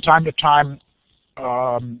from time to time,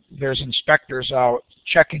 there's inspectors out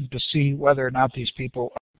checking to see whether or not these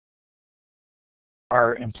people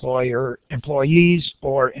are employees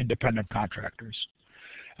or independent contractors.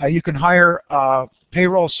 You can hire a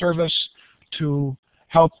payroll service to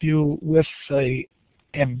help you with the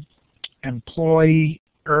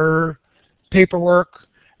employer paperwork,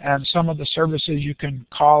 and some of the services you can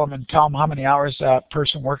call them and tell them how many hours that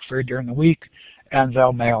person worked for you during the week, and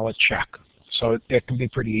they'll mail a check. So it can be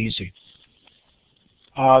pretty easy.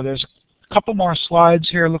 There's a couple more slides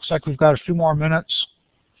here. Looks like we've got a few more minutes.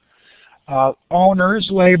 Owners,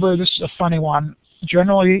 labor, this is a funny one.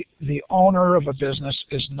 Generally, the owner of a business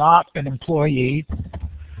is not an employee.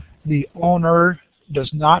 The owner does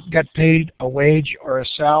not get paid a wage or a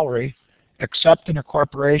salary, except in a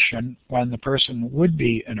corporation when the person would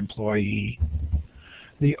be an employee.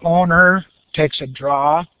 The owner takes a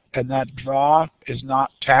draw, and that draw is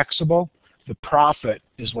not taxable. The profit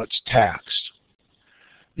is what's taxed.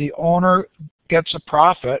 The owner gets a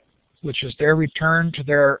profit, which is their return to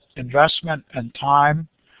their investment and time,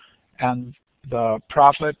 and the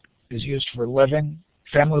profit is used for living,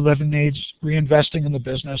 family living needs, reinvesting in the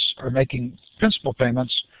business, or making principal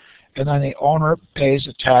payments, and then the owner pays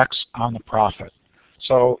a tax on the profit.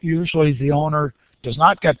 So usually the owner does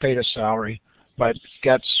not get paid a salary, but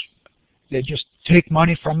they just take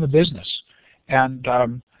money from the business. And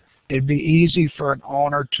it'd be easy for an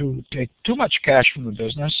owner to take too much cash from the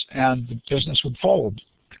business, and the business would fold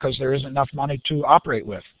because there isn't enough money to operate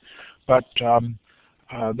with. But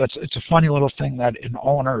it's a funny little thing that an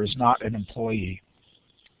owner is not an employee.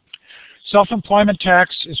 Self-employment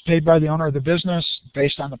tax is paid by the owner of the business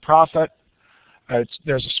based on the profit.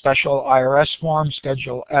 There's a special IRS form,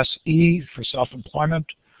 Schedule SE, for self-employment.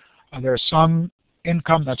 There's some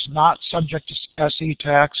income that's not subject to SE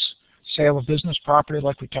tax. Sale of business property,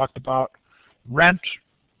 like we talked about. Rent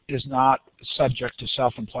is not subject to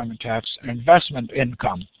self-employment tax. And investment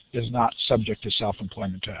income is not subject to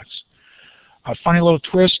self-employment tax. A funny little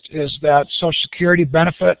twist is that Social Security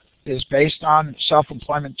benefit is based on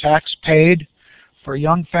self-employment tax paid. For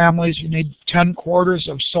young families, you need 10 quarters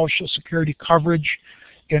of Social Security coverage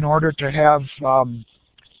in order to have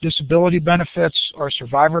disability benefits or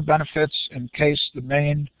survivor benefits in case the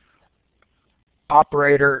main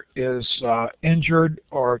operator is injured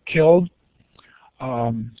or killed.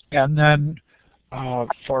 And then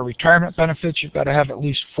for retirement benefits, you've got to have at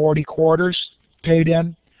least 40 quarters paid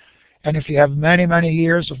in. And if you have many, many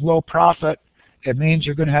years of low profit, it means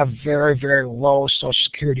you're going to have very, very low Social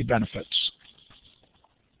Security benefits.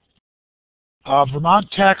 Vermont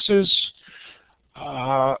taxes,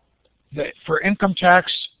 for income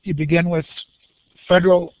tax, you begin with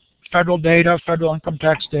federal data, federal income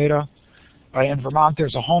tax data. In Vermont,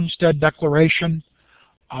 there's a homestead declaration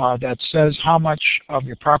that says how much of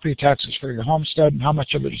your property tax is for your homestead and how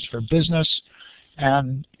much of it is for business.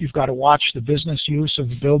 And you've got to watch the business use of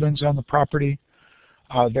the buildings on the property.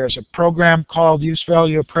 There's a program called Use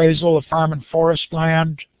Value Appraisal of Farm and Forest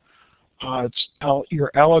Land.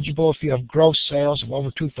 You're eligible if you have gross sales of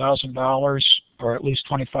over $2,000 or at least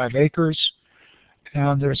 25 acres.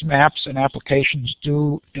 And there's maps and applications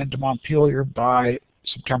due into Montpelier by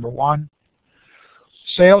September 1.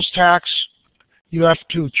 Sales tax, you have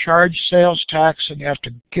to charge sales tax and you have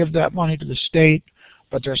to give that money to the state,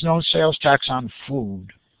 but there's no sales tax on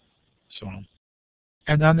food.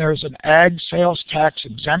 And then there's an ag sales tax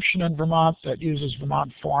exemption in Vermont that uses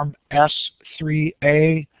Vermont Form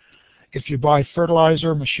S3A. If you buy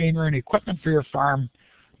fertilizer, machinery, and equipment for your farm,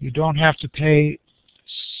 you don't have to pay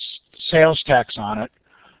sales tax on it.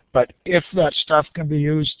 But if that stuff can be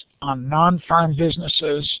used on non-farm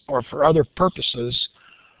businesses or for other purposes,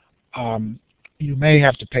 you may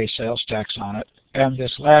have to pay sales tax on it. And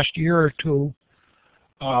this last year or two,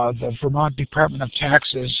 the Vermont Department of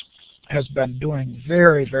Taxes has been doing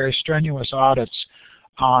very, very strenuous audits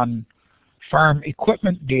on farm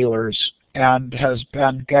equipment dealers and has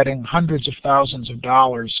been getting hundreds of thousands of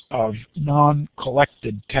dollars of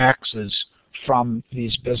non-collected taxes from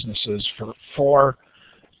these businesses for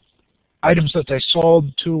items that they sold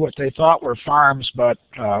to what they thought were farms but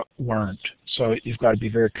weren't. So you've got to be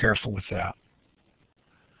very careful with that.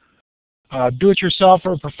 Do-it-yourself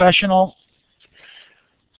or professional.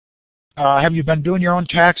 Have you been doing your own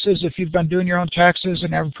taxes? If you've been doing your own taxes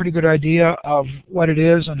and have a pretty good idea of what it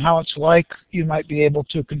is and how it's like, you might be able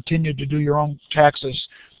to continue to do your own taxes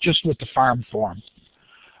just with the farm form.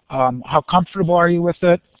 How comfortable are you with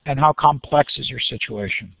it, and how complex is your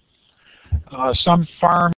situation? Some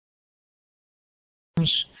farms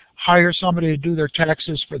hire somebody to do their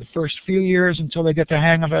taxes for the first few years until they get the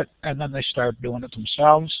hang of it, and then they start doing it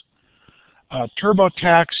themselves.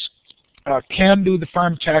 TurboTax can do the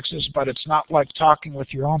farm taxes, but it's not like talking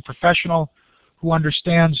with your own professional who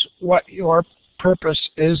understands what your purpose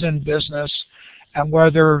is in business and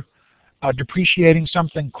whether depreciating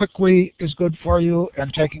something quickly is good for you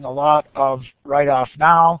and taking a lot of write-off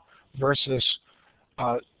now versus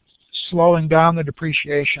slowing down the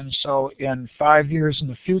depreciation so in 5 years in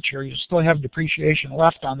the future you still have depreciation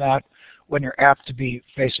left on that when you're apt to be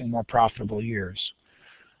facing more profitable years.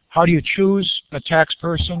 How do you choose a tax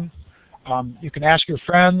person? You can ask your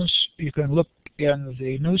friends, you can look in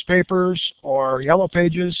the newspapers or yellow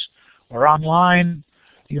pages or online.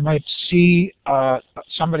 You might see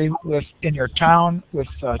somebody in your town with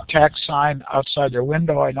a tax sign outside their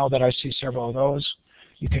window. I know that I see several of those.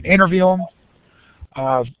 You can interview them.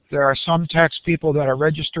 There are some tax people that are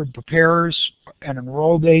registered preparers and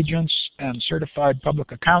enrolled agents and certified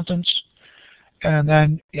public accountants. And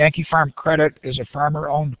then Yankee Farm Credit is a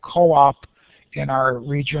farmer-owned co-op in our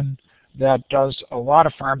region that does a lot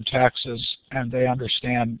of farm taxes, and they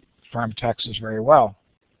understand farm taxes very well.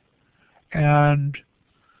 And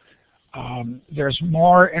there's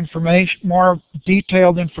more information, more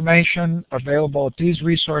detailed information available at these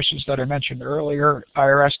resources that I mentioned earlier: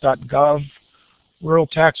 irs.gov,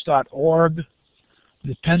 ruraltax.org,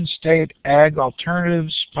 the Penn State Ag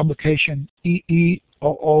Alternatives publication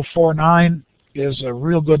EE0049 is a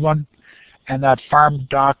real good one. And that Farm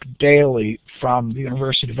Doc Daily from the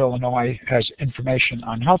University of Illinois has information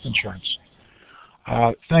on health insurance.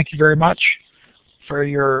 Thank you very much for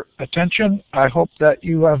your attention. I hope that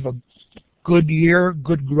you have a good year,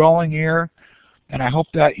 good growing year, and I hope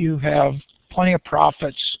that you have plenty of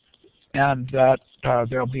profits and that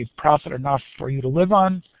there'll be profit enough for you to live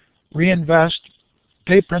on, reinvest,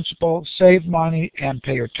 pay principal, save money, and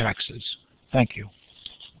pay your taxes. Thank you.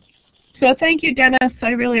 So thank you, Dennis. I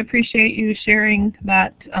really appreciate you sharing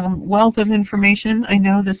that wealth of information. I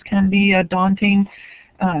know this can be a daunting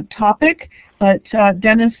topic, but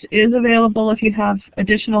Dennis is available if you have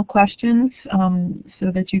additional questions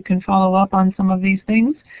so that you can follow up on some of these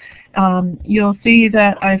things. You'll see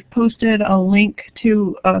that I've posted a link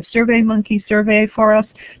to a SurveyMonkey survey for us.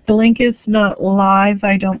 The link is not live,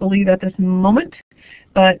 I don't believe, at this moment,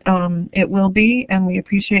 but it will be, and we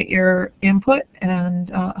appreciate your input,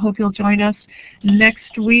 and hope you'll join us.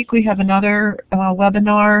 Next week we have another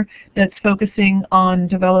webinar that's focusing on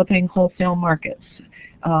developing wholesale markets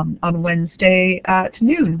on Wednesday at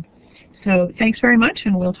noon. So thanks very much,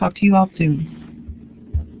 and we'll talk to you all soon.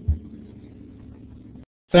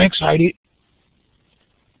 Thanks, Heidi.